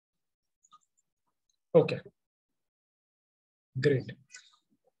Okay, great.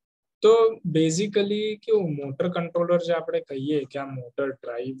 તો basically કેવું motor controller જે આપણે કહીએ કે આ મોટર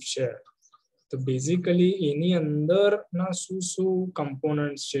ડ્રાઈવ છે, તો બેઝિકલી એની અંદરના શું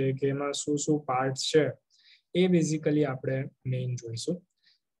કમ્પોનન્ટ્સ છે કે એમાં શું પાર્ટ્સ છે એ બેઝિકલી આપણે મેઇન જોઈશું.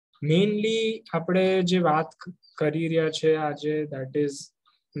 મેઇનલી આપણે જે વાત કરી રહ્યા છે આજે, that is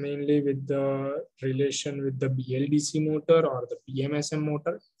mainly with the relation with the BLDC motor or the PMSM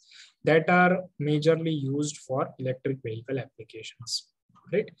motor that are majorly used for electric vehicle applications.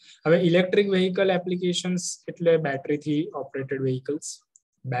 Right? હવે ઇલેક્ટ્રિક વેહિકલ એપ્લિકેશન્સ એટલે બેટરીથી ઓપરેટેડ વ્હીકલ્સ.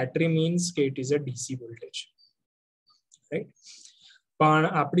 બેટરી મીન્સ કે it is a DC voltage, right? પણ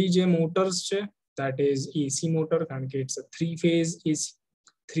આપણી જે motors છે that is AC motor, કારણ કે it's a three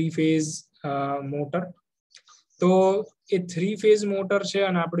phase motor. તો એ થ્રી ફેઝ મોટર છે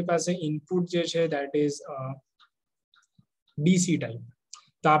અને આપણી પાસે ઇનપુટ જે છે that is ડીસી ટાઈપ.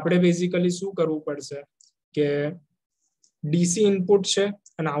 તો આપણે બેઝિકલી શું કરવું પડશે કે ડીસી ઇનપુટ છે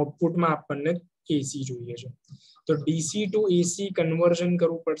અને આઉટપુટમાં આપણને એસી જોઈએ છે, તો ડીસી ટુ એસી કન્વર્ઝન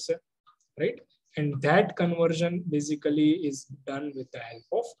કરવું પડશે, right? And that conversion basically is done with the help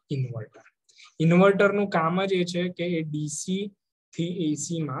of inverter. ઇન્વર્ટરનું કામ જ એ છે કે એ ડીસી થી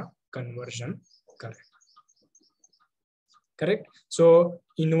એસી માં કન્વર્ઝન કરે. Correct? So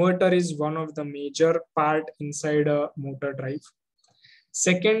inverter is one of the major part inside a motor drive.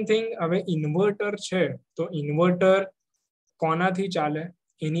 Second thing, હવે ઇન્વર્ટર છે તો ઇન્વર્ટર કોનાથી ચાલે?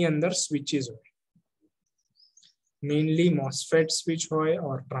 એની અંદર સ્વિચીસ હોય, મેઇનલી મોસ્ફેટ સ્વિચ હોય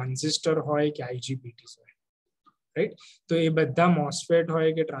ઓર ટ્રાન્ઝિસ્ટર હોય કે આઈજીબીટીસ હોય, રાઈટ? તો એ બધા મોસ્ફેટ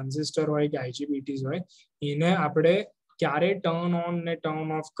હોય કે ટ્રાન્ઝિસ્ટર હોય કે આઈજીબીટીસ હોય, એને આપણે ક્યારે ટર્ન ઓન ને ટર્ન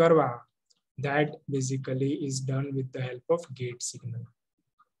ઓફ કરવા, that basically is done with the help of gate signal.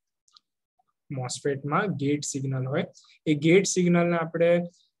 MOSFET માં ગેટ સિગ્નલ હોય, એ ગેટ સિગ્નલ ને આપણે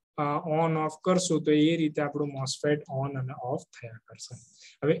ઓન ઓફ કરશું તો એ રીતે આપણું MOSFET ઓન અને ઓફ થયા કરશે.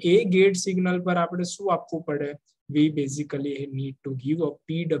 હવે એ ગેટ સિગ્નલ પર આપણે શું આપવું પડે? we basically need to give a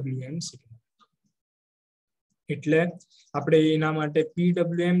PWM signal. એટલે આપણે એના માટે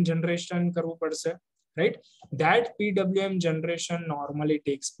PWM જનરેશન કરવું પડશે, right? That PWM generation normally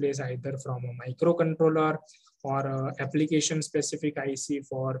takes place either from a microcontroller or a application specific IC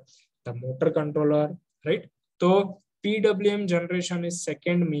for the motor controller, right? So PWM generation is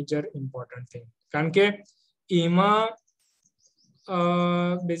second major important thing, કારણ કે એમાં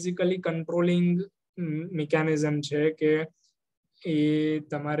basically controlling mechanism છે કે એ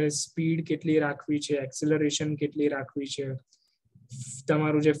તમારે speed કેટલી રાખવી છે, acceleration કેટલી રાખવી છે,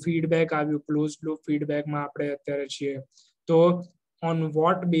 તમારું જે ફીડબેક આવ્યું ક્લોઝ લૂપ ફીડબેકમાં આપણે અત્યારે છીએ, તો on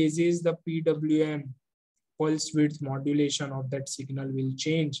what basis the PWM pulse width modulation of that signal will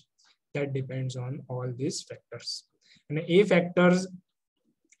change, that depends on all these factors. અને એ factors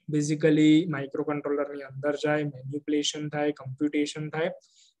basically microcontroller ની અંદર જાય, manipulation થાય, computation થાય.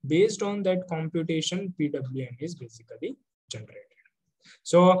 Based on that computation, PWM is basically generated.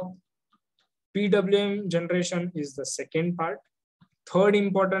 So PWM generation is the second part. Third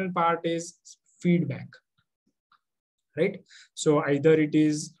important part is feedback, right? So either it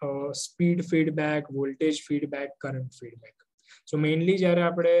is speed feedback, voltage feedback, current feedback. So mainly જ્યારે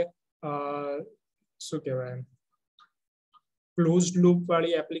આપણે શું કહેવાય closed loop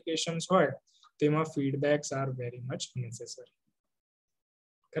વાળી applications હોય તેમાં feedbacks are very much necessary.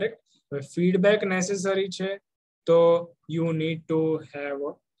 Correct? Feedback necessary છે તો you need to have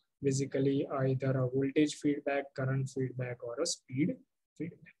basically either a voltage feedback, current feedback or a speed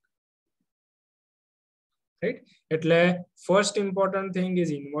feedback, right? એટલે first important thing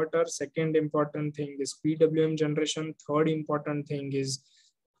is inverter, second important thing is PWM generation, third important thing is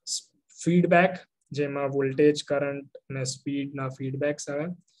feedback જેમાં voltage, current અને speed ના feedbacks આવે,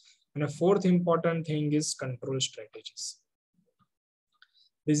 અને fourth important thing is control strategies.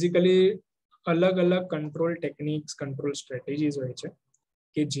 Basically અલગ અલગ control techniques, control strategies હોય છે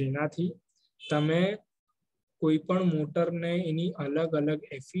કે જેનાથી તમે કોઈ પણ મોટરને એની અલગ અલગ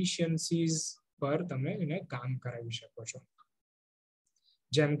એફિશિયન્સીઝ પર તમે એને કામ કરાવી શકો છો.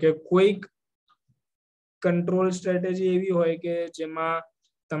 જેમ કે કોઈક કંટ્રોલ સ્ટ્રેટેજી એવી હોય કે જેમાં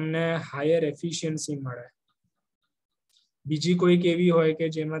તમને હાયર એફિશિયન્સી મળે, બીજી કોઈક એવી હોય કે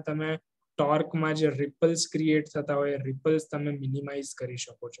જેમાં તમે ટોર્કમાં જે રિપલ્સ ક્રિએટ થતા હોય રિપલ્સ તમે મિનિમાઇઝ કરી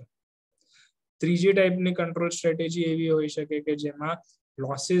શકો છો. ત્રીજી ટાઈપની કંટ્રોલ સ્ટ્રેટેજી એવી હોઈ શકે કે જેમાં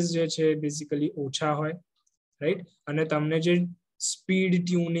લોસીસ જે છે બેઝિકલી ઓછા હોય, રાઈટ? અને તમને જે સ્પીડ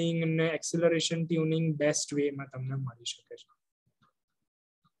ટ્યુનિંગ અને એક્સેલરેશન ટ્યુનિંગ બેસ્ટ વેમાં તમને મળી શકે છે,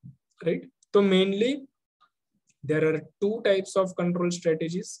 રાઈટ? તો mainly there are two types of control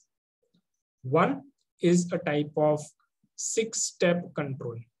strategies. One is a type of 6-step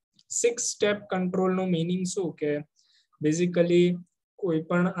control. 6 step control no meaning શું કે બેઝિકલી કોઈ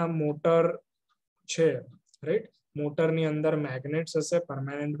પણ આ મોટર છે રાઈટ, મોટરની અંદર મેગ્નેટ્સ હશે,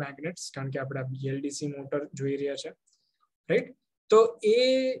 પરમેનન્ટ મેગ્નેટ્સ, કારણ કે આપણે બીએલડીસી મોટર જોઈ રહ્યા છે રાઈટ. તો એ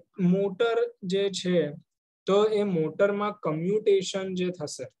મોટર જે છે તો એ મોટરમાં કમ્યુટેશન જે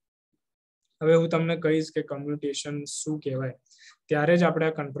થશે, હવે હું તમને કહીશ કે કમ્યુટેશન શું કહેવાય ત્યારે જ આપણે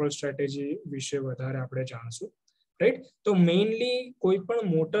આ કંટ્રોલ સ્ટ્રેટેજી વિશે વધારે આપણે જાણશું રાઈટ. તો મેઇનલી કોઈ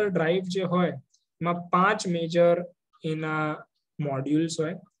પણ મોટર ડ્રાઈવ જે હોય એમાં 5 મેજર એના મોડ્યુલ્સ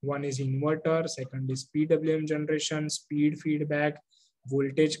હોય. One is inverter, second is PWM generation, speed feedback,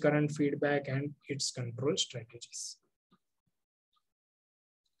 voltage current feedback and its control strategies.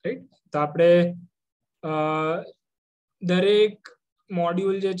 Right? તો આપણે દરેક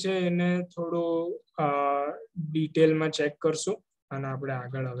મોડ્યુલ જે છે એને થોડું ડિટેલમાં ચેક કરશું અને આપણે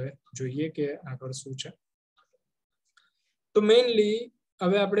આગળ હવે જોઈએ કે આગળ શું છે. તો મેઇનલી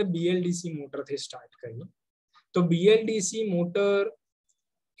હવે આપણે બીએલડીસી મોટરથી સ્ટાર્ટ કરીએ. તો બીએલડીસી motor,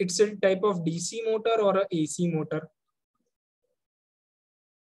 it's a type of DC motor or a AC motor?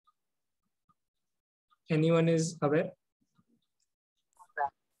 Anyone is aware?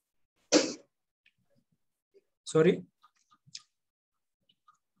 Sorry?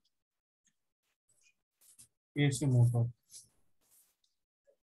 AC motor.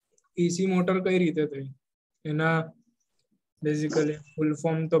 AC motor કઈ રીતે થઈ? એના બેઝિકલી ફૂલ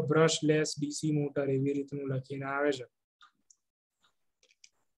ફોર્મ તો બ્રશલેસ DC મોટર એવી રીતનું લખીને આવે છે.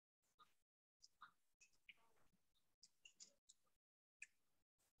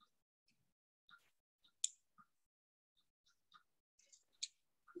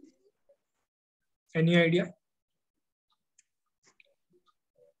 Any idea?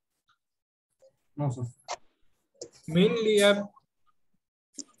 No, sir. Mainly,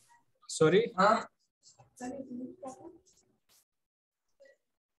 sorry?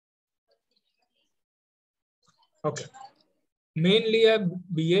 Okay. Mainly a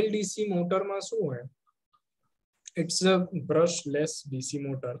BLDC મોટરમાં શું હોય? It's a brushless DC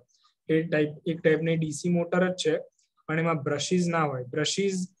motor. એક ટાઈપની DC મોટર જ છે પણ એમાં બ્રશિસ ના હોય.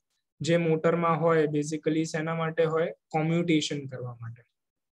 બ્રશિસ જે મોટરમાં હોય બેઝિકલી શેના માટે હોય? કોમ્યુટેશન કરવા માટે.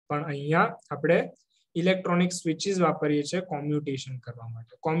 પણ અહીંયા આપણે ઇલેક્ટ્રોનિક સ્વિચીસ વાપરીએ છીએ કોમ્યુટેશન કરવા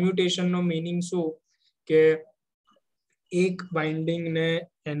માટે. કોમ્યુટેશનનો મીનિંગ શું કે એક વાઇન્ડિંગને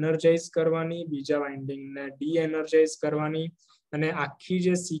એનર્જાઇઝ કરવાની, બીજા વાઇન્ડિંગને ડી એનર્જાઇઝ કરવાની, અને આખી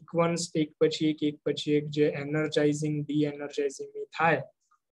જે સિક્વન્સ એક પછી એક જે એનર્જાઇઝિંગ ડી એનર્જાઇઝિંગ થાય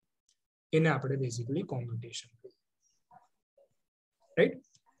એને આપણે બેઝિકલી કોમ્યુટેશન કહીએ રાઈટ.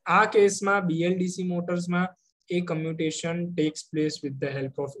 આ કેસમાં બીએલડીસી મોટર્સમાં a commutation takes place with the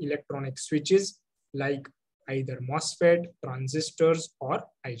help of electronic switches like either MOSFET, transistors or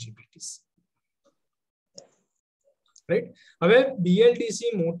IGBTs. Right? હવે BLDC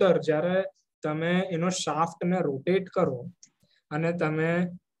મોટર જ્યારે તમે એનો શાફ્ટ ને રોટેટ કરો અને તમે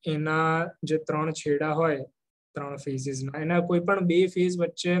એના જે 3 છેડા હોય 3 ફેઝીસના એના કોઈ પણ 2 ફેઝ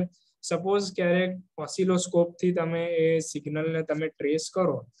વચ્ચે સપોઝ ક્યારેક ઓસિલોસ્કોપ થી તમે એ સિગ્નલને તમે ટ્રેસ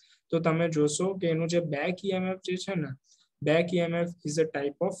કરો તો તમે જોશો કે એનું જે બેક EMF જે છે ને, back EMF is a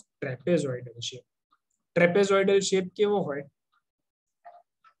type of trapezoidal shape. Trapezoidal shape કેવો હોય?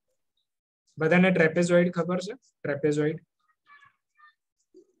 બધાને ટ્રેપેઝોઇડ ખબર છે? ટ્રેપેઝોઇડ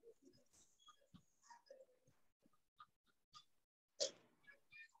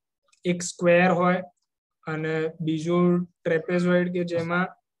એક સ્ક્વેર હોય અને બીજું ટ્રેપેઝોઇડ કે જેમાં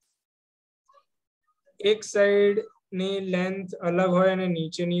એક સાઈડ ની લેન્થ અલગ હોય અને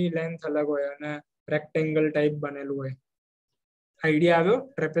નીચેની લેન્થ અલગ હોય અને રેક્ટેંગલ ટાઈપ બનેલું હોય. આઈડિયા આવ્યો?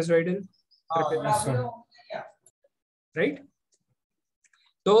 Trapezoidal right.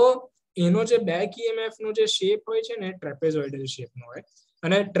 તો એનો જે બેક EMF નો જે શેપ હોય છે ને ટ્રેપેઝોઇડલ શેપ નો હોય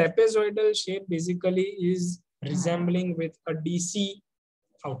અને trapezoidal shape basically is રિઝેમ્બલિંગ with a DC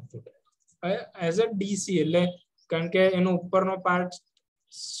output. As a DC એટલે કારણ કે એનો ઉપરનો પાર્ટ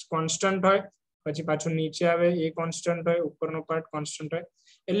કોન્સ્ટન્ટ હોય પછી પાછું નીચે આવે એ કોન્સ્ટન્ટ હોય, ઉપરનો પાર્ટ કોન્સ્ટન્ટ હોય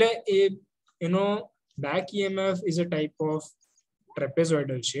એટલે એનો back EMF is a type of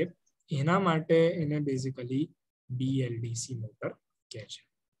trapezoidal shape. એના માટે એને બેઝિકલી BLDC મોટર કહે છે.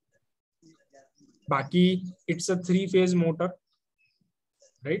 બાકી it's a 3 phase motor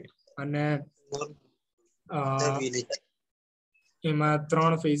right અને એમાં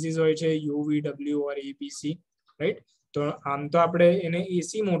 3 ફેઝિસ હોય છે UV, W or ABC right. તો આમ તો આપણે એને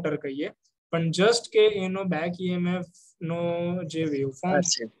AC મોટર કહીએ પણ જસ્ટ કે એનો બેક EMF નો જે વેવફોર્મ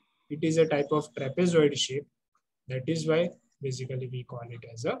છે it is a type of trapezoid shape. That is why basically we call it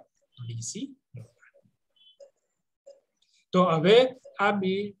as a DC motor. તો હવે આ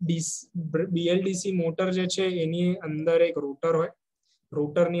BLDC મોટર જે છે એની અંદર એક રોટર હોય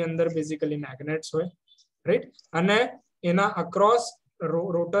રોટરની અંદર બેઝિકલી મેગ્નેટ્સ હોય, રાઈટ, અને એના across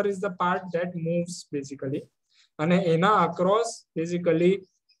rotor is the part that moves basically, અને એના અક્રોસ બેઝિકલી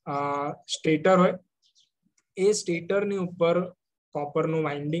સ્ટેટર હોય. એ સ્ટેટરની ઉપર કોપરનું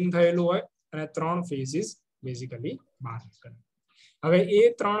વાઇન્ડિંગ થયેલું હોય અને 3 ફેઝિસ બેઝિકલી બહાર નીકળે. હવે એ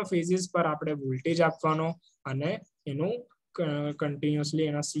 3 ફેઝિસ પર આપણે વોલ્ટેજ આપવાનો અને એનું કન્ટિન્યુઅસલી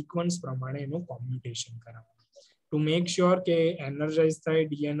એના સિક્વન્સ પ્રમાણે એનું કોમ્યુટેશન કરાવવાનું ટુ મેક શ્યોર કે એનર્જાઇઝ થાય,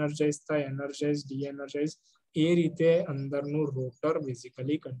 ડીએનર્જાઇઝ થાય, એનર્જાઇઝ, ડીએનર્જાઇઝ, એ રીતે અંદરનું રોટર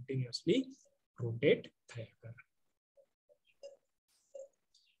બેઝિકલી કન્ટિન્યુઅસલી રોટેટ થયા કરે.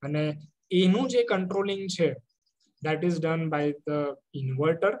 અને એનું જે કંટ્રોલિંગ છે that is done by the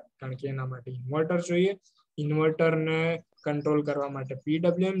inverter, કારણ કે એના માટે ઇન્વર્ટર જોઈએ. ઇન્વર્ટરને કંટ્રોલ કરવા માટે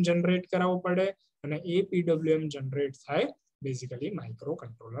PWM જનરેટ કરાવવું પડે અને એ PWM જનરેટ થાય બેઝિકલી માઇક્રો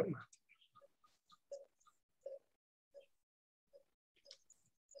કંટ્રોલરમાં.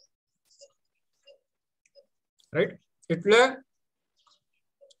 રાઈટ, એટલે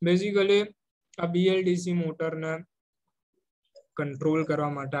બેઝિકલી આ BLDC મોટરને કંટ્રોલ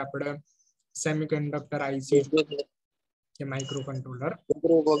કરવા માટે આપણે સેમિકન્ડક્ટર આઈસી કે માઇક્રો કંટ્રોલર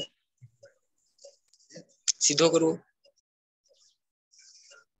સીધો કરવો.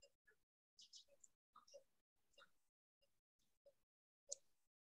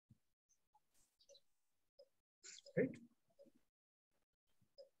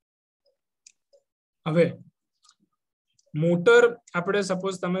 હવે મોટર આપણે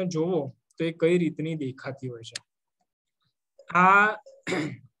સપોઝ તમે જોવો તો એ કઈ રીતની દેખાતી હોય છે. આ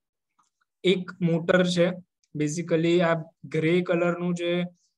એક મોટર છે બેઝિકલી. આ ગ્રે કલરનું જે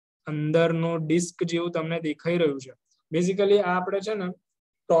અંદરનો ડિસ્ક જેવું તમને દેખાઈ રહ્યું છે, બેઝિકલી આ આપણે છે ને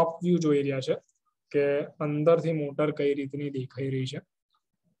ટોપ વ્યૂ જોઈ રહ્યા છે કે અંદરથી મોટર કઈ રીતની દેખાઈ રહી છે,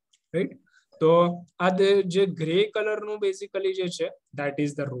 રાઈટ. તો આ જે ગ્રે કલરનું બેઝિકલી જે છે that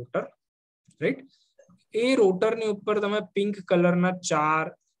is the rotor, right. એ રોટરની ઉપર તમે પિંક કલરના 4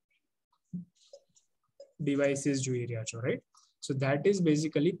 ડિવાઇસીસ જોઈ રહ્યા છો, right. So that is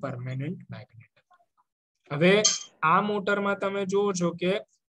basically permanent magnet. હવે આ મોટરમાં તમે જોવો છો કે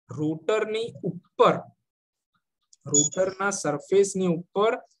રોટરની ઉપર, રોટરના સરફેસની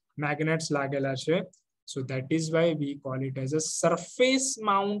ઉપર મેગ્નેટ્સ લાગેલા છે. So that is why we call it as a surface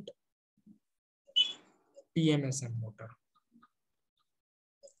mount PMSM motor,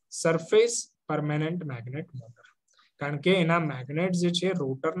 surface permanent magnet motor. કારણ કે એના મેગ્નેટ જે છે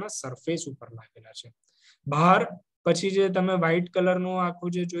રોટરના સરફેસ ઉપર લાગેલા છે. બહાર પછી જે તમે વ્હાઇટ કલરનું આખું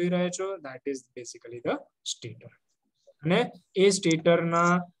જે જોઈ રહ્યા છો that is basically the stator, અને એ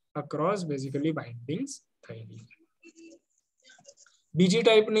સ્ટેટરના અક્રોસ બેઝિકલી વાઇન્ડિંગ્સ થયેલી. બીજી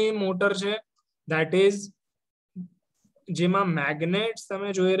ટાઈપની મોટર છે ધેટ ઇઝ જેમાં મેગ્નેટ્સ તમે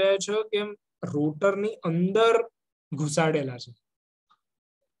જોઈ રહ્યા છો કે રોટરની અંદર ઘુસાડેલા છે,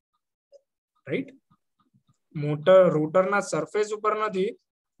 રાઈટ. મોટર રોટરના સરફેસ ઉપર નથી,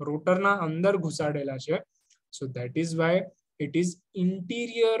 રોટરના અંદર ઘુસાડેલા છે. So that is why it is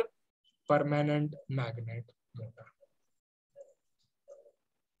interior permanent magnet motor,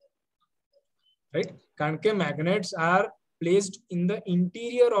 right. કારણ કે મેગ્નેટ્સ R placed in the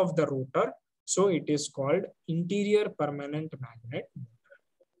interior of the rotor, so it is called interior permanent magnet motor.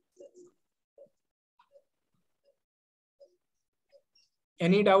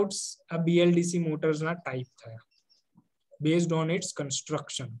 Any doubts? A BLDC motors na type thaya based on its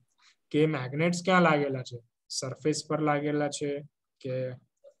construction કે મેગ્નેટ્સ ક્યાં લાગેલા છે, surface પર લાગેલા છે કે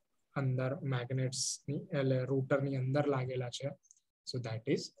અંદર મેગ્નેટ્સ ની એટલે રોટરની અંદર લાગેલા છે. So that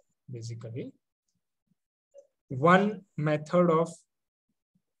is basically one method of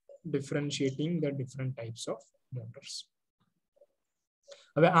differentiating the different types of motors.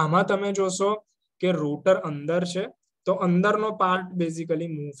 હવે આમાં તમે જોશો કે રોટર અંદર છે તો અંદરનો પાર્ટ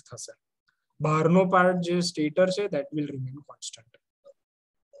બેઝિકલી મૂવ થશે, બહારનો પાર્ટ જે સ્ટેટર છે that will remain constant.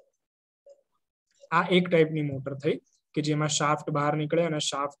 આ એક ટાઈપની મોટર થઈ કે જેમાં શાફ્ટ બહાર નીકળે અને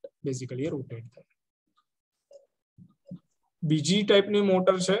શાફ્ટ બેઝિકલી રોટેટ થાય. બીજી ટાઈપની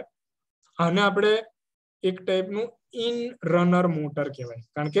મોટર છે, આને આપણે એક ટાઈપનું ઇન રનર મોટર કહેવાય,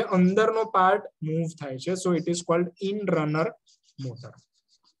 કારણ કે અંદરનો પાર્ટ મૂવ થાય છે. So it is called in runner motor.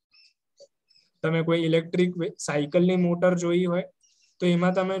 તમે કોઈ ઇલેક્ટ્રિક સાયકલની મોટર જોઈ હોય તો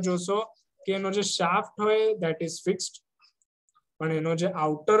એમાં તમે જોશો કે એનો જે શાફ્ટ હોય ધેટ ઇઝ ફિક્સ્ડ, પણ એનો જે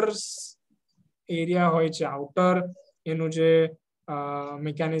આઉટર એરિયા હોય છે, આઉટર એનું જે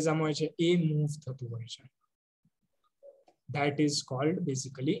મિકેનિઝમ હોય છે એ મૂવ થતું હોય છે. That is called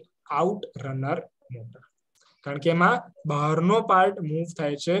basically out runner motor, કારણ કે એમાં બહારનો પાર્ટ મૂવ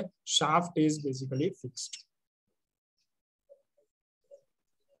થાય છે, શાફ્ટ ઇઝ બેઝિકલી ફિક્સ્ડ.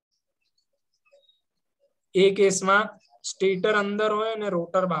 એ કેસમાં સ્ટેટર અંદર હોય અને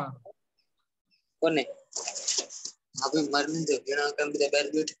રોટર બહાર. કોને આપણે મારને તો ઘણા કામ બધા બહાર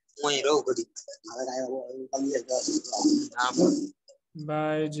બેઠ હું અહીં રહું ઘડી.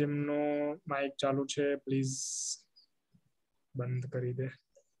 ભાઈ જેમનો માઇક ચાલુ છે પ્લીઝ બંધ કરી દે.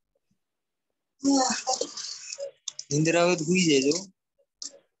 નિંદર આવે તો સુઈ જજો.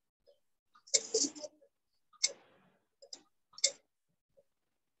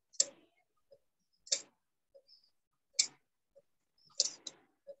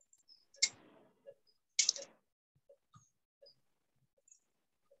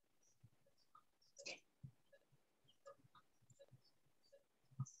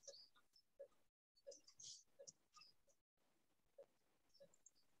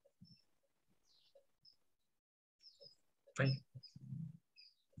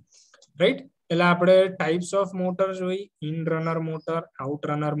 રાઈટ. એટલે આપણે ટાઈપ્સ ઓફ મોટર જોઈ. In runner motor, out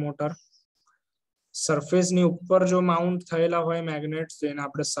runner motor. Surface ની ઉપર જો માઉન્ટ થયેલા હોય મેગ્નેટ્સ એને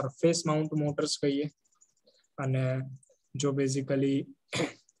આપણે સરફેસ માઉન્ટ મોટર્સ કહીએ. અને જો બેઝિકલી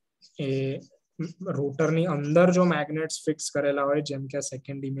એ રોટરની અંદર જો મેગ્નેટ્સ ફિક્સ કરેલા હોય જેમ કે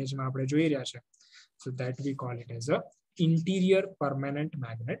સેકન્ડ ઇમેજમાં આપણે જોઈ રહ્યા છે, so that we call it as a interior permanent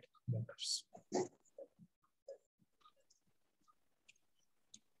magnet motors.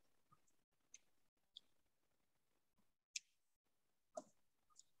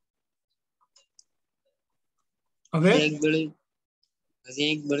 હવે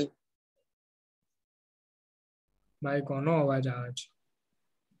ભાઈ કોનો અવાજ આવે છે?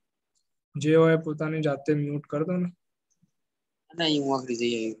 જે હોય પોતાની જાતે મ્યુટ કર દો ને. ના હું આખરી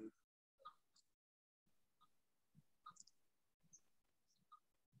જઈ આવ્યો.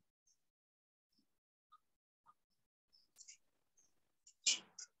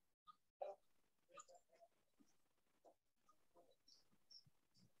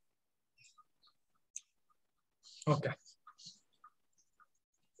 ઓકે.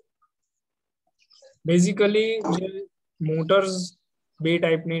 બેઝિકલી જે મોટર્સ બે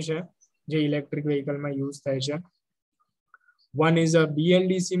ટાઈપની છે જે ઇલેક્ટ્રિક વ્હીકલમાં યુઝ થાય છે. One is a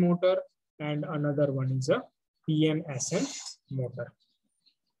BLDC motor and another one is a PMSM motor.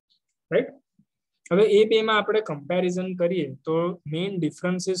 Right? હવે એ બેમાં આપણે કમ્પેરિઝન કરીએ તો મેઇન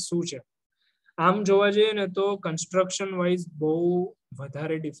ડિફરન્સીસ શું છે? આમ જોવા જઈએ ને તો કન્સ્ટ્રક્શન વાઇઝ બહુ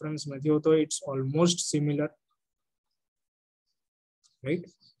વધારે ડિફરન્સ નથી હોતો. It's almost similar. રાઈટ.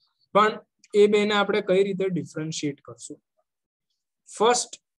 પણ એ બેને આપણે કઈ રીતે ડિફરન્શિએટ કરશું?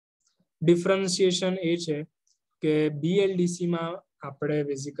 ફર્સ્ટ ડિફરન્શિએશન એ છે કે BLDC માં આપણે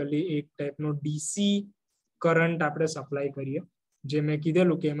બેઝિકલી એક ટાઈપનો ડીસી કરંટ આપણે સપ્લાય કરીએ. જે મેં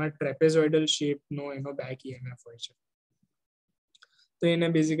કીધેલું કે એમાં ટ્રેપેઝોઇડલ શેપનો એનો બેક EMF હોય છે. તો એને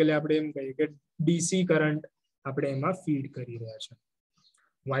બેઝિકલી આપણે એમ કહીએ કે ડીસી કરંટ આપણે એમાં ફીડ કરી રહ્યા છે.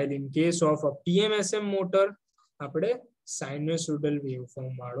 while in case of a PMSM motor આપણે સાઇનોસોઇડલ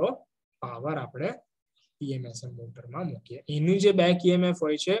વેવફોર્મ વાળો પાવર આપણે PMSM મોટરમાં મૂકીએ. એની જે બેક EMF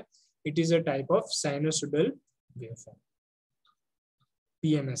હોય છે it is a type of sinusoidal waveform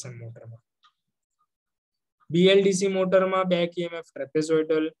PMSM મોટરમાં. BLDC મોટરમાં બેક EMF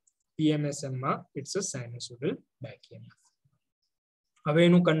ટ્રેપેઝોઇડલ, PMSM માં it's a sinusoidal back EMF. હવે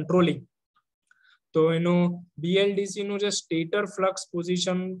એનું કંટ્રોલિંગ તો એનું BLDC નું જે સ્ટેટર ફ્લક્સ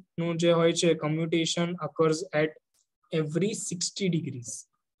પોઝિશન નું જે હોય છે કમ્યુટેશન occurs at every 60 degrees.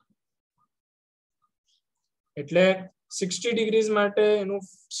 એટલે 60 ડિગ્રીઝ માટે એનું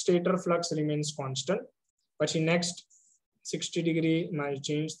સ્ટેટર ફ્લક્સ રિમેન્સ કોન્સ્ટન્ટ. પછી નેક્સ્ટ 60 ડિગ્રી માં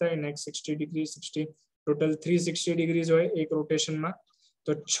ચેન્જ થાય. નેક્સ્ટ 60 ડિગ્રી 60 ટોટલ 360 ડિગ્રીઝ હોય એક રોટેશનમાં.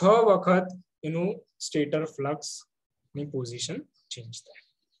 તો 6 વખત એનું સ્ટેટર ફ્લક્સ ની પોઝિશન ચેન્જ થાય.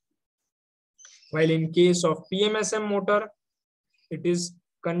 while in case of PMSM motor it is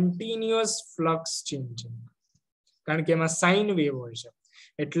continuous flux changing. કારણ કે એમાં સાઇન વેવ હોય છે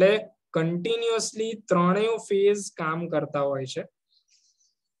એટલે કન્ટિન્યુઅસલી ત્રણેય ફેઝ કામ કરતા હોય છે.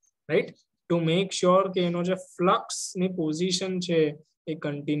 રાઈટ. ટુ મેક શ્યોર કે એનો જે ફ્લક્સ ની પોઝિશન છે એ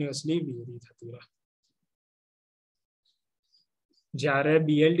કન્ટિન્યુઅસલી વેરી થતી રહે. જ્યારે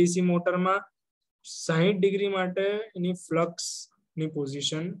BLDC મોટરમાં 60 ડિગ્રી માટે એની ફ્લક્સ ની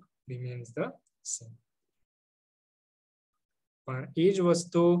પોઝિશન રિમેન્સ ધ સેમ. પણ એ જ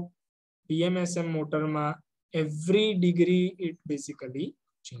વસ્તુ PMSM મોટરમાં every degree it basically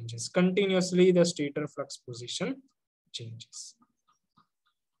changes. Continuously the stator flux position changes.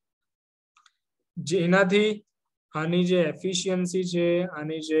 જેનાથી આની જે એફિશિયન્સી છે,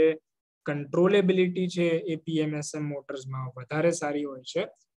 આની જે કંટ્રોલેબિલિટી છે એ PMSM મોટર્સમાં વધારે સારી હોય છે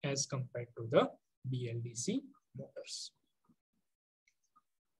as compared to the BLDC motors.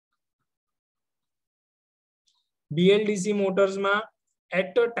 BLDC મોટર્સમાં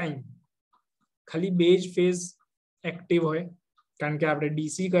at a time ખાલી બે જ ફેઝ એક્ટિવ હોય, કારણ કે આપણે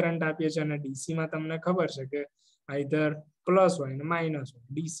ડીસી કરંટ આપીએ છીએ અને ડીસી માં તમને ખબર છે કે આઈધર પ્લસ હોય ને માઇનસ હોય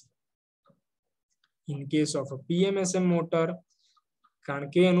DC. In case of a પીએમએસએમ motor,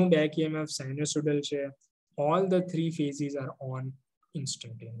 કારણ કે એનું બેક EMF સાઇનોસોઇડલ છે, all the three phases are on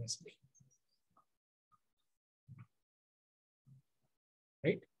instantaneously.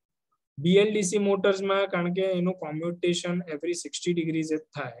 Right? BLDC મોટર્સમાં કારણ કે એનું કોમ્યુટેશન એવરી 60 ડિગ્રીઝ જ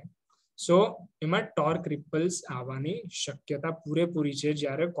થાય, સો એમાં ટોર્ક રિપલ્સ આવવાની શક્યતા પૂરેપૂરી છે.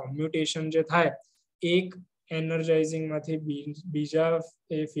 જ્યારે કોમ્યુટેશન જે થાય એક એનર્જાઇઝિંગ માંથી બીજા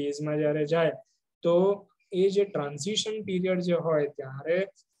એ ફેઝમાં જ્યારે જાય તો એ જે ટ્રાન્ઝિશન પીરિયડ જે હોય ત્યારે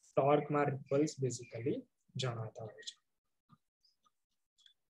ટોર્કમાં રિપલ્સ બેઝિકલી જણાતા હોય છે.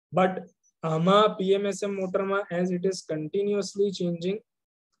 બટ આમાં પીએમએસએમ મોટરમાં as it is continuously changing,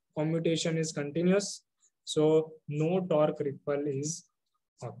 commutation is continuous, so no torque ripple is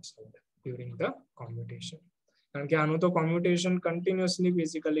observed during the commutation. કારણ કે આનું તો commutation continuously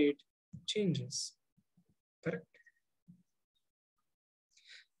basically it changes. Correct?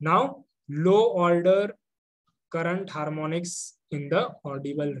 Now low order current harmonics in the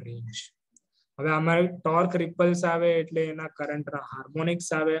audible range. હવે અમારે torque ripples આવે એટલે એના કરંટના હાર્મોનિક્સ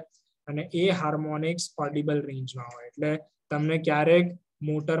આવે અને એ હાર્મોનિક્સ ઓડિબલ રેન્જમાં હોય, એટલે તમને ક્યારેક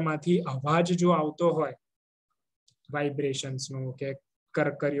મોટરમાંથી અવાજ જો આવતો હોય વાઇબ્રેશન્સનો કે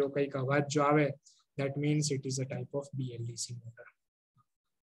કરકરિયો કંઈક અવાજ જો આવે, that means it is a type of BLDC motor.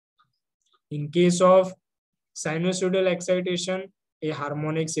 In case of sinusoidal excitation A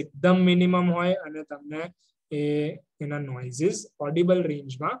harmonics એકદમ મિનિમમ હોય અને તમને એના નોઇઝીસ ઓડિબલ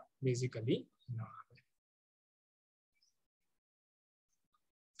રેન્જમાં બેઝિકલી ન આવે.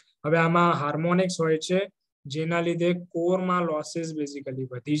 હવે આમાં હાર્મોનિક્સ હોય છે જેના લીધે કોરમાં લોસીસ બેઝિકલી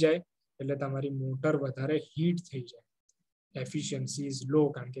વધી જાય, એટલે તમારી મોટર વધારે હીટ થઈ જાય, એફિશિયન્સી ઇઝ લો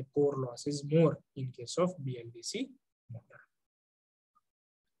કારણ કે core loss is more in case of BLDC motor.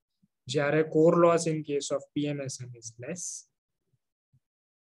 જ્યારે core loss in case of PMSM is less.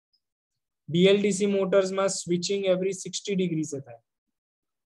 BLDC મોટર્સમાં switching every 60 ડિગ્રીઝે થાય,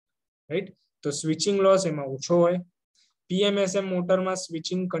 રાઈટ? તો સ્વિચિંગ લોસ એમાં ઓછો હોય. PMSM મોટરમાં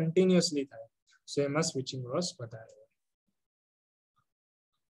સ્વિચિંગ કન્ટિન્યુઅસલી થાય, સો એમાં સ્વિચિંગ લોસ વધારે હોય,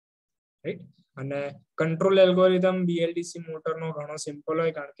 રાઈટ? અને કંટ્રોલ એલ્ગોરિધમ BLDC મોટરનો ઘણો સિમ્પલ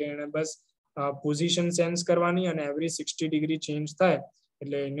હોય, કારણ કે એને બસ પોઝિશન સેન્સ કરવાની અને એવરી 60 ડિગ્રી ચેન્જ થાય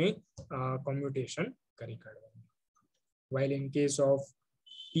એટલે એની કોમ્યુટેશન કરી કાઢવાની. while in case of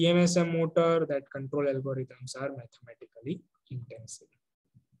PMSM motor that control algorithms are mathematically intensive.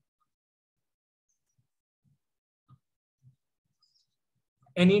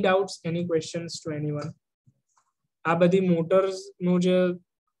 Any doubts, any questions to anyone? આ બધી મોટર્સ નું જે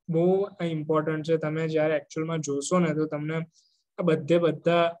બહુ ઇમ્પોર્ટન્ટ છે, તમે જ્યારે એકચ્યુઅલમાં જોશો ને તો તમને આ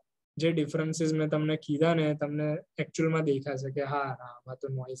બધા જે ડિફરન્સીસ મેં તમને કીધા ને તમને એકચ્યુઅલમાં દેખાશે કે હા આમાં તો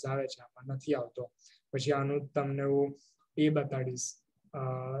નોઇઝ આવે છે, આમાં નથી આવતો. પછી આનું તમને હું એ બતાડીશ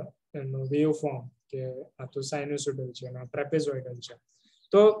એનું વેવ ફોર્મ કે આ તો સાઇનોસોઇડલ છે અને ટ્રેપેઝોઇડલ છે.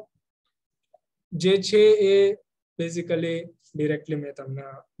 તો જે છે એ બેઝિકલી ડિરેક્ટલી મેં તમને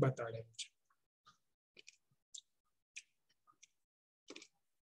બતાડેલું છે.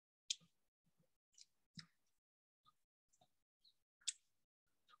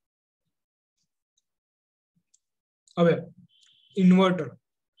 હવે ઇન્વર્ટર,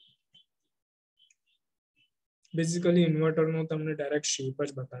 બેઝિકલી ઇન્વર્ટરનો તમને ડાયરેક્ટ શેપ જ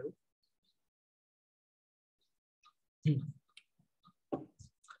બતાડું.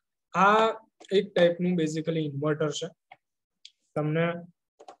 આ એક ટાઈપનું બેઝિકલી ઇન્વર્ટર છે. તમને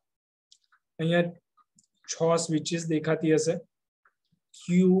અહીંયા 6 સ્વિચીસ દેખાતી હશે,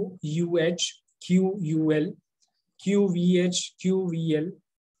 QUH, QUL, QVH, QVL,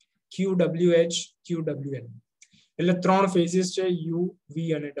 QWH, QWL. એટલે 3 ફેઝિસ છે, U, V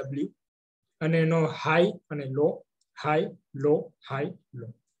અને W, અને એનો હાઈ અને લો, high low, high low.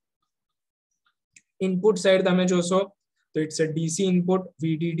 Input side તમે જોશો તો it's a DC input,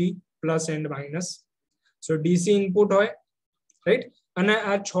 VDD plus and minus. So DC input હોય, રાઈટ? અને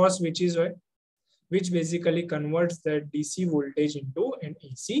આ 6 સ્વિચીસ હોય which basically converts the DC voltage into an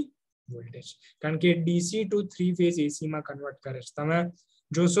AC voltage. કારણ કે DC to 3 phase AC માં કન્વર્ટ કરે છે. તમે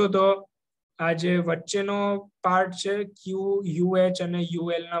જોશો તો આ જે વચ્ચેનો પાર્ટ છે QUH અને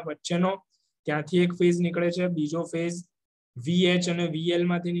UL ના વચ્ચેનો, ત્યાંથી એક ફેઝ નીકળે છે, બીજો ફેઝ VH અને VL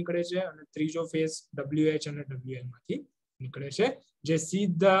માંથી નીકળે છે, અને ત્રીજો ફેઝ WH અને WL માંથી નીકળે છે, જે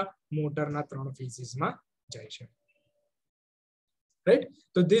સીધા મોટરના 3 ફેઝિસમાં જાય છે, right?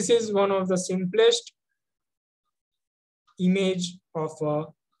 So this is one of the simplest image of a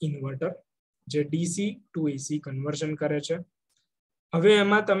inverter જે DC to AC કન્વર્ઝન કરે છે. હવે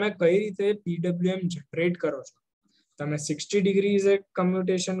એમાં તમે કઈ રીતે PWM જનરેટ કરો છો તમે 60 ડિગ્રીઝે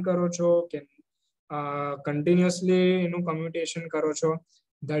કમ્યુટેશન કરો છો કે કન્ટિન્યુઅસલી એનું કમ્યુટેશન કરો છો,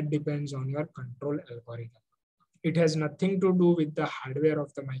 that depends on your control algorithm. It has nothing to do with the hardware of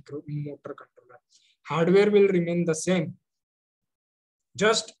the motor controller. Hardware will remain the same.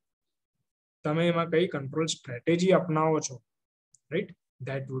 Just તમે એમાં કઈ કંટ્રોલ સ્ટ્રેટેજી અપનાવો છો, right?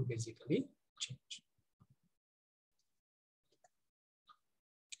 That would basically change.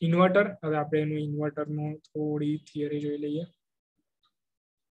 Inverter, હવે આપણે એનું ઇન્વર્ટરનો થોડી theory જોઈ લઈએ.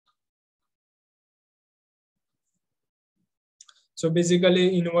 So basically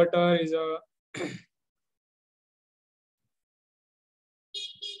inverter is a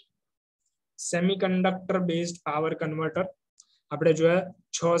semiconductor based power converter. આપણે જોયા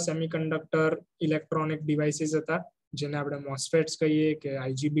 6 સેમિકન્ડક્ટર ઇલેક્ટ્રોનિક ડિવાઇસીસ હતા, જેને આપણે મોસ્ફેટ્સ કહીએ કે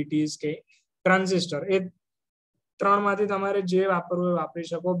IGBTs કે ટ્રાન્ઝિસ્ટર. એ ત્રણમાંથી તમારે જે વાપરવું હોય વાપરી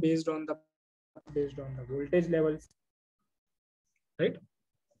શકો based on the voltage levels, right?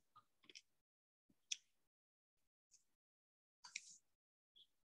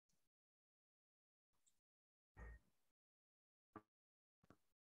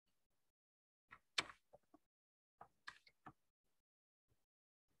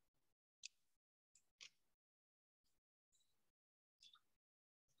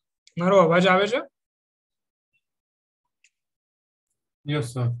 મારો અવાજ આવે છે? Yes,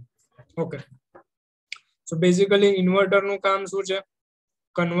 sir. Okay. So basically inverter નું કામ શું છે?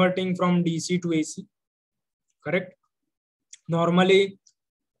 Converting from DC two AC, correct? Normally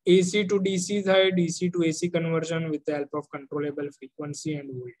AC to DC થાય, DC to AC conversion with the help of controllable frequency and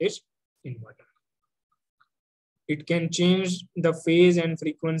voltage inverter. It can change the phase and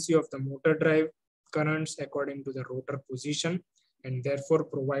frequency of the motor drive currents according to the rotor position and therefore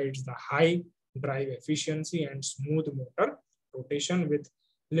provides the high drive efficiency and smooth motor rotation with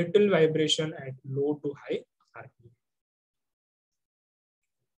little vibration at low to high RPM.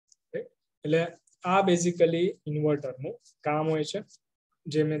 એટલે આ basically inverter નું કામ હોય છે,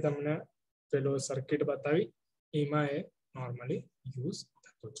 જે મેં તમને પેલો સર્કિટ બતાવી એમાં એ નોર્મલી યુઝ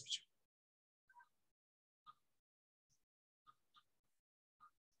થતો હોય છે.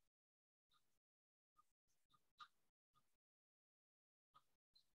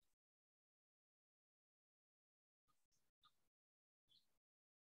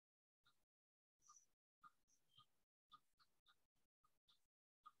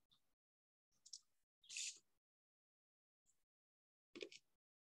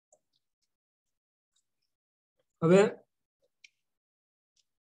 હવે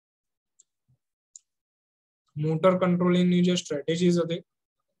મોટર કંટ્રોલિંગ ની જે સ્ટ્રેટેજીસ હતી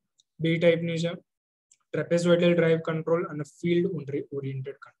બે ટાઈપની છે, ટ્રેપેઝોઇડલ ડ્રાઈવ કંટ્રોલ અને ફિલ્ડ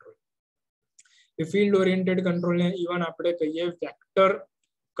ઓરિએન્ટેડ કંટ્રોલ. એ ફિલ્ડ ઓરિએન્ટેડ કંટ્રોલ ને ઇવન આપણે કહીએ વેક્ટર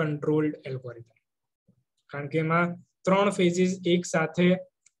કંટ્રોલ્ડ એલ્ગોરિધમ, કારણ કે એમાં 3 ફેઝિસ એક સાથે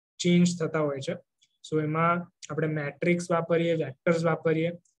ચેન્જ થતા હોય છે. સો એમાં આપણે મેટ્રિક્સ વાપરીએ, વેક્ટર્સ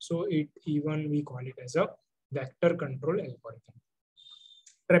વાપરીએ, so it even V call it as a vector control algorithm.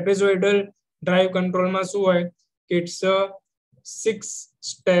 Trapezoidal drive કંટ્રોલમાં શું હોય કે ઇટ્સ અ 6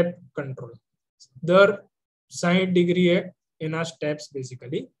 સ્ટેપ કંટ્રોલ. દર 60 ડિગ્રીએ એના સ્ટેપ્સ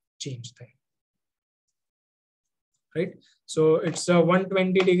બેઝિકલી ચેન્જ થાય, right? So it's a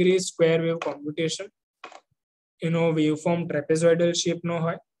 120 degree square wave computation. એનો વેવફોર્મ ટ્રેપેઝોઇડલ શેપનો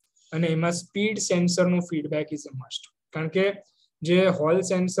હોય અને એમાં speed સેન્સરનું feedback is a must, કારણ કે જે હોલ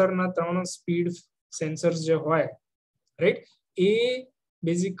સેન્સરના 3 સ્પીડ સેન્સર્સ જે હોય, રાઈટ, એ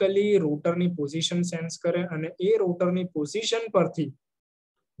બેઝિકલી રોટરની પોઝિશન સેન્સ કરે અને એ રોટરની પોઝિશન પરથી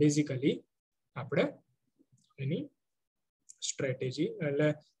બેઝિકલી આપણે એની સ્ટ્રેટેજી, એટલે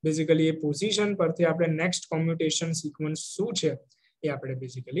બેઝિકલી એ પોઝિશન પરથી આપણે નેક્સ્ટ કોમ્યુટેશન સિક્વન્સ શું છે એ આપણે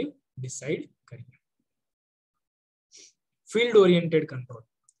બેઝિકલી ડિસાઈડ કરીએ. Field oriented control,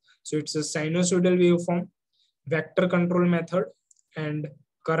 so it's a sinusoidal waveform, vector control method, and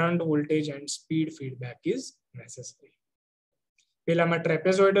current, voltage and speed feedback is necessary. પેલામાં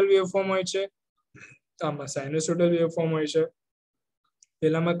ટ્રેપેઝોઇડલ વેવફોર્મ હોય છે, આમાં સાઇનુસોઇડલ વેવફોર્મ હોય છે.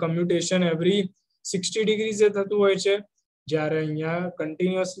 પેલામાં કમ્યુટેશન એવરી 60 ડિગ્રીઝે થતું હોય છે, જ્યારે અહીંયા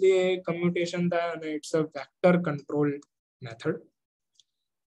કન્ટિન્યુઅસલી કમ્યુટેશન થાય અને it's a vector control method.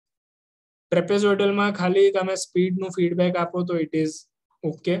 ટ્રેપેઝોઇડલમાં ખાલી તમે સ્પીડનું ફીડબેક આપો તો ઇટ ઇઝ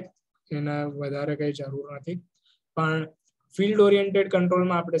ઓકે, એના વધારે કઈ જરૂર નથી. પણ ફિલ્ડ ઓરિએન્ટેડ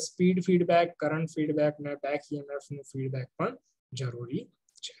કંટ્રોલમાં આપણે સ્પીડ ફીડબેક, કરંટ ફીડબેક ને બેક EMF નું ફીડબેક પણ જરૂરી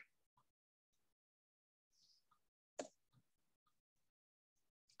છે.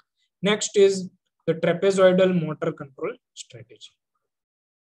 Next is the trapezoidal motor control strategy.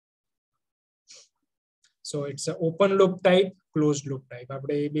 So it's a open loop type, closed loop type.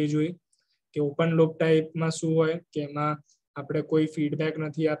 આપણે એ બે જોઈ. કે ઓપન લૂપ ટાઈપમાં શું હોય કે એમાં આપણે કોઈ ફીડબેક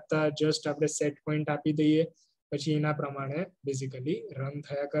નથી આપતા, જસ્ટ આપણે સેટ પોઈન્ટ આપી દઈએ પછી એના પ્રમાણે બેઝિકલી રન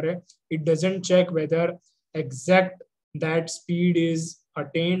થયા કરે. It doesn't check weather exact that speed is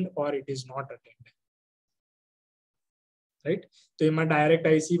attained or it is not attained, right? તો એમાં ડાયરેક્ટ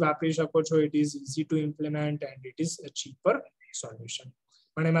આઈસી વાપરી શકો છો. It is easy to implement and it is a cheaper solution,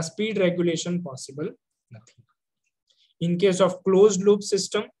 પણ એમાં સ્પીડ રેગ્યુલેશન પોસિબલ નથી. In case of closed loop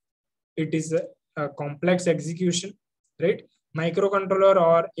system, it is a complex execution, right? Microcontroller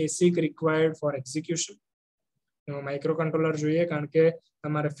or ASIC required for execution. Microcontroller જોઈએ કારણ કે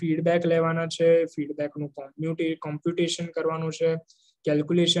તમારે feedback લેવાના છે, ફીડબેકનું computation કરવાનું છે,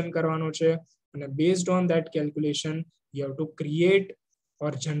 કેલ્ક્યુલેશન કરવાનું છે, અને based on that calculation you have to create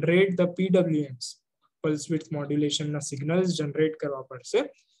or generate the PWMs, pulse width મોડ્યુલેશનના signals generate કરવા પડશે,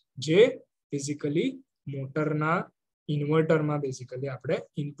 જે બેઝિકલી મોટરના ઇન્વર્ટરમાં બેઝિકલી આપણે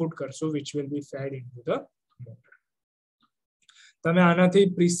ઇનપુટ કરશું, which will be fed into the motor. તમે આનાથી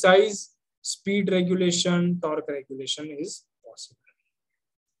precise speed regulation, torque regulation is possible.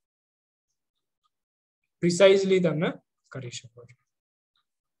 Precisely તમે કરી શકો છો.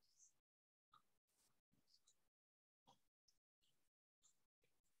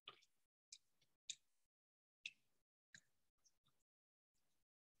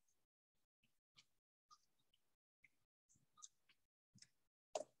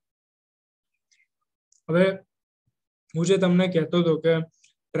 હવે હું જે તમને કહેતો હતો કે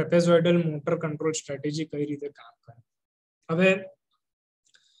ટ્રેપેઝોઇડલ મોટર કંટ્રોલ સ્ટ્રેટેજી કઈ રીતે કામ કરે. હવે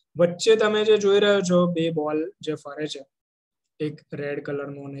વચ્ચે તમે જે જોઈ રહ્યો છો બે બોલ જે ફરે છે, એક રેડ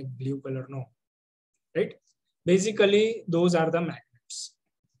કલરનો અને એક બ્લુ કલરનો, right? Basically those are the મેગ્નેટ્સ,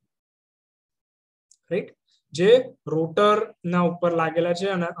 right? જે રોટર ના ઉપર લાગેલા છે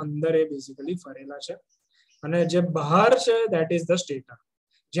અને અંદર એ બેઝિકલી ફરેલા છે, અને જે બહાર છે ધેટ ઇઝ ધ સ્ટેટર,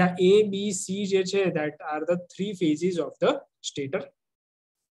 જ્યાં A B C જે છે that are the 3 phases of the stator.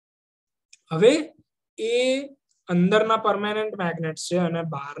 હવે એ અંદરના પરમેનન્ટ મેગ્નેટ્સ છે અને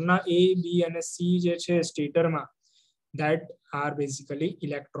બહારના A B અને C જે છે સ્ટેટરમાં, that are basically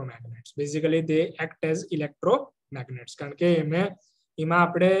electromagnets. Basically they act as electromagnets કારણ કે એમાં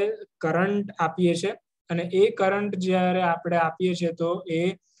આપણે કરંટ આપીએ છીએ અને એ કરંટ જ્યારે આપણે આપીએ છીએ તો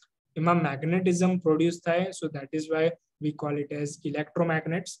એમાં મેગ્નેટિઝમ પ્રોડ્યુસ થાય, so that is why we call it as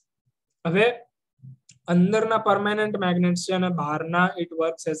electromagnets. હવે અંદરના પરમેનન્ટ મેગ્નેટ્સ છે અને બહારના ઇટ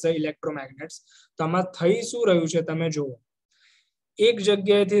વર્ક્સ એઝ અ ઇલેક્ટ્રોમેગ્નેટ્સ. તો આમાં થઈ શું રહ્યું છે તમે જુઓ, એક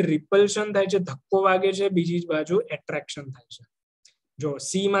જગ્યાએથી રિપલ્શન થાય છે, ધક્કો વાગે છે, બીજી બાજુ એટ્રેક્શન થાય છે. જો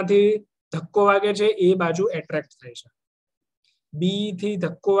સી માંથી ધક્કો વાગે છે, એ બાજુ એટ્રેક્ટ થાય છે, બી થી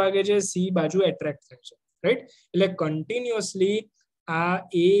ધક્કો વાગે છે, સી બાજુ એટ્રેક્ટ થાય છે, રાઈટ? એટલે કન્ટિન્યુઅસલી આ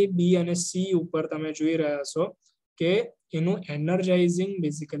એ બી અને સી ઉપર તમે જોઈ રહ્યા છો કે એનું એનર્જાઇઝિંગ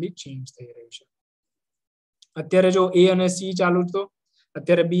બેઝિકલી ચેન્જ થઈ રહ્યું છે. અત્યારે જો એ અને સી ચાલુ તો,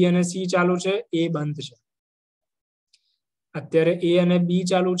 અત્યારે બી અને સી ચાલુ છે, એ બંધ છે. અત્યારે એ અને બી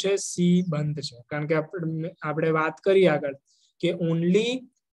ચાલુ છે, સી બંધ છે, કારણ કે આપણે વાત કરી આગળ કે only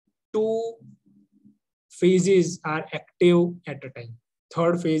 2 phases are active at a time,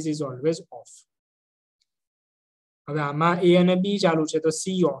 third phase is always off. હવે આમાં એ અને બી ચાલુ છે તો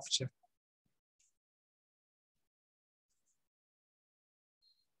સી ઓફ છે,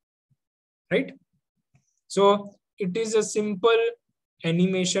 right? So it is a simple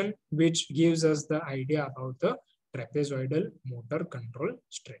animation which gives us the idea about the trapezoidal motor control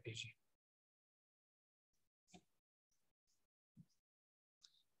strategy.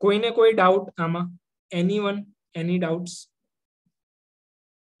 કોઈને કોઈ doubt આમાં? Anyone, any doubts?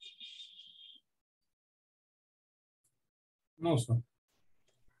 No, sir.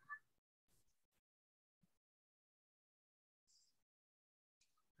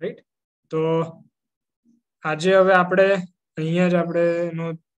 Right? તો આજે હવે આપણે અહીંયા જ આપણે એનો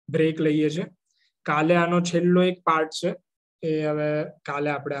બ્રેક લઈએ છીએ. કાલે આનો છેલ્લો એક પાર્ટ છે, એ હવે કાલે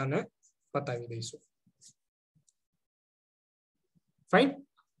આપણે આને પતાવી દઈશું. Fine?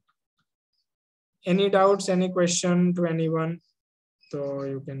 Any doubts, any question to anyone? So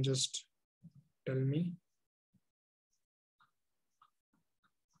you can just tell me.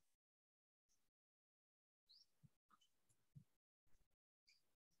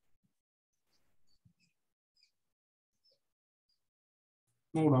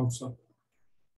 No doubt, sir.